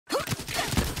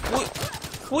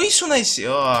Πού ήσουν εσύ?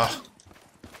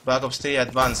 Black Ops 3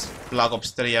 Advanced. Black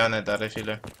Ops 3 άνετα ρε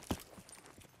φίλε.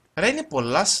 Ρε είναι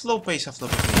πολλά slow pace αυτό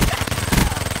το παιχνίδι.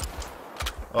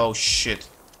 Oh shit.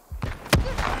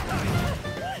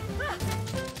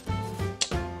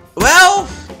 Well,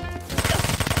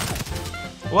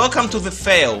 welcome to the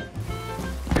fail.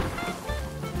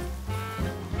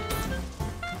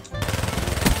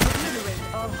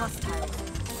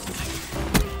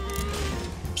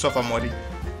 Ψόφα μωρί.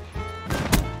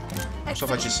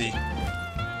 Ψόφα και εσύ.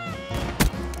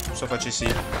 Ψόφα και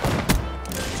εσύ.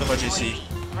 Ψόφα και εσύ.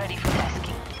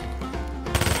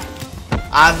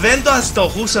 Αν δεν το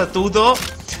αστοχούσα τούτο,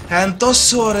 θα είναι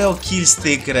τόσο ωραίο kill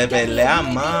stick ρε πέλε,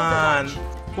 αμάν.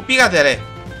 Πού πήγατε ρε?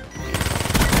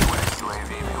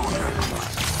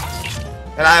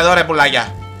 Έλα εδώ ρε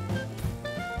πουλάκια.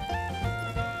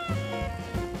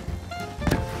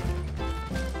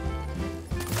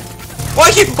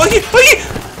 Όχι, όχι, όχι!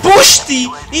 Πούστη!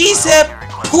 Είσαι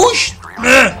πούστη!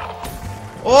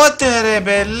 Ότε ρε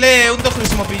πέλε, ούτε το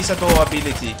χρησιμοποίησα το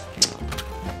ability.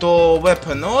 Το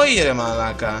weapon, όχι ρε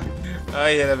μαλάκα.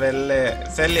 Όχι ρε πέλε,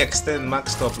 θέλει extend max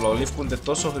το απλό, λήφκονται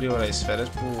τόσο γρήγορα οι σφαίρες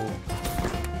που...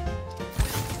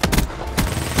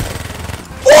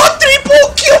 Ω,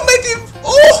 τριπούκιο με την...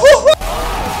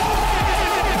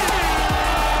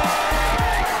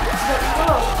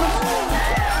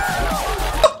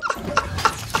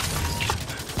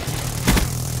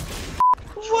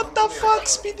 What the fuck,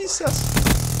 σπίτι σας.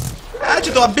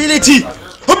 Και το ability.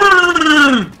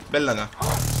 Μπέλανα.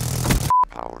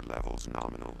 Power levels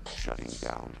nominal. Shutting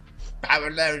down. Power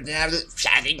levels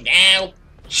shutting down.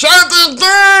 Shutting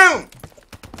down.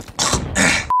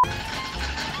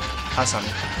 Χάσαμε.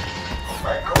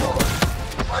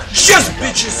 Yes,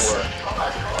 bitches.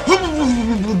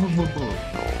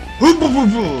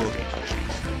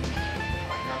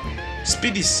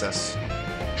 Σπίτι σας.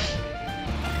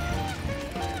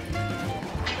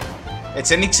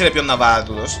 Έτσι δεν ήξερε ποιον να βάλει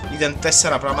τούτος. Ήταν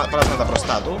 4 πράγματα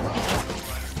μπροστά του.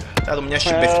 Θα του μια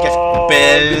συμπεθήκε.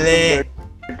 ΠΕΛΛΕ.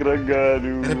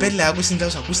 Ρε πέλε, άκουσες την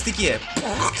τέλος ακούστηκε.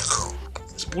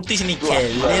 Σπούτησε η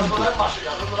κελέν του.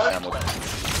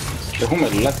 Έχουμε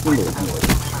λάθη.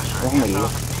 Έχουμε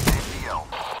λάθη.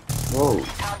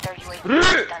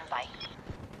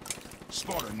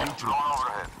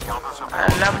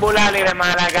 Να μπουλάλει ρε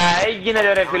μαλάκα, έγινε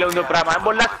ρε φίλε το πράγμα, είναι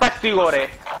πολλά σπαστικό ρε.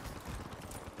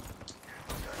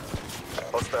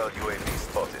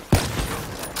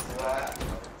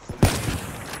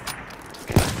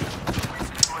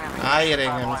 Άι ρε,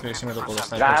 να μην φέρεις με το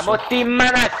κολοστάκι. Γάμω τη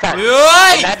μάνα σας.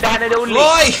 Να κάνετε ούλοι.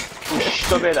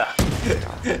 Στο πέτα.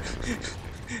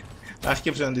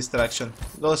 Άρχιψε ένα distraction.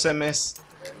 Δώσε μες.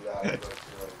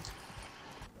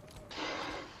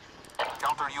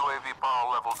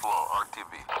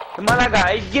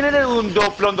 Μαλάκα, γίνεται το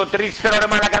όπλο το τρίσφαιρο ρε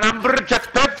μαλάκα να μπρούτσε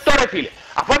πέφτω ρε φίλε.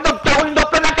 Αφού αν το πιάγουν το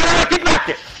όπλο να κάνω τι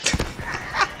πλάκες.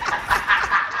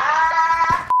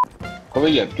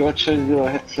 Κοβέλια, ποιο ξέρεις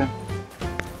δύο έτσι.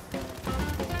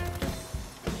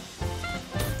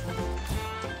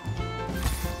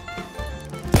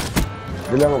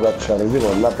 Dile μου κατσάρι,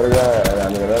 πολλά πρέπει να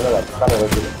ανεβαίνω να κάνω εδώ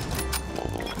φίλε.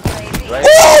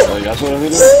 Γεια σου ρε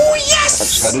φίλε.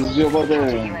 Κατσαρίζει οπότε...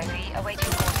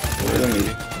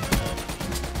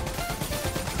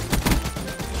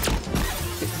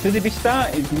 City Vista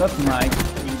is not mine.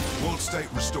 World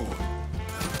state restored.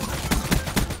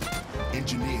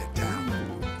 Engineer down.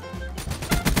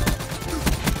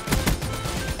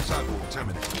 Cyborg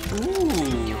terminated.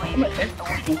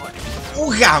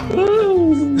 Ουγάμ!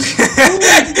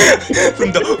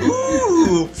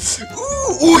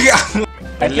 Ουγάμ!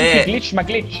 I think you glitch my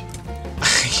glitch.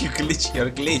 You glitch your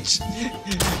glitch.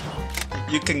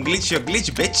 You can glitch your glitch,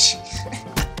 bitch.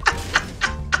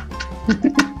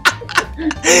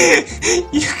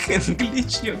 You can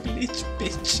glitch your glitch,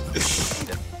 bitch.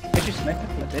 Έχεις μέσα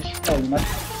πλατές, όλμα.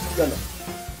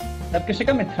 Κάποιος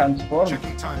έκαμε transform.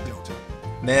 Checking time delta.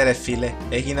 Ναι ρε φίλε,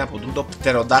 έγινε από τούτο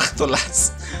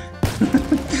πτεροδάχτυλας.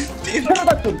 Τι είναι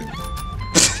αυτό?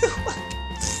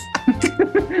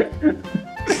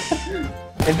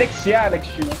 Δεξιά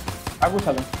Αλεξίνο.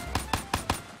 Άκουσα το.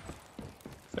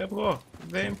 Φεύγω,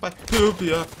 δεν υπάρχει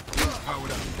πούπια.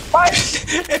 Powered up.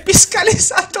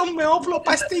 Επισκάλισα το με όπλο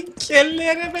πας στην κέλε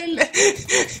ρε μέλε.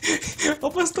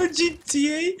 Όπως το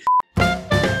GTA.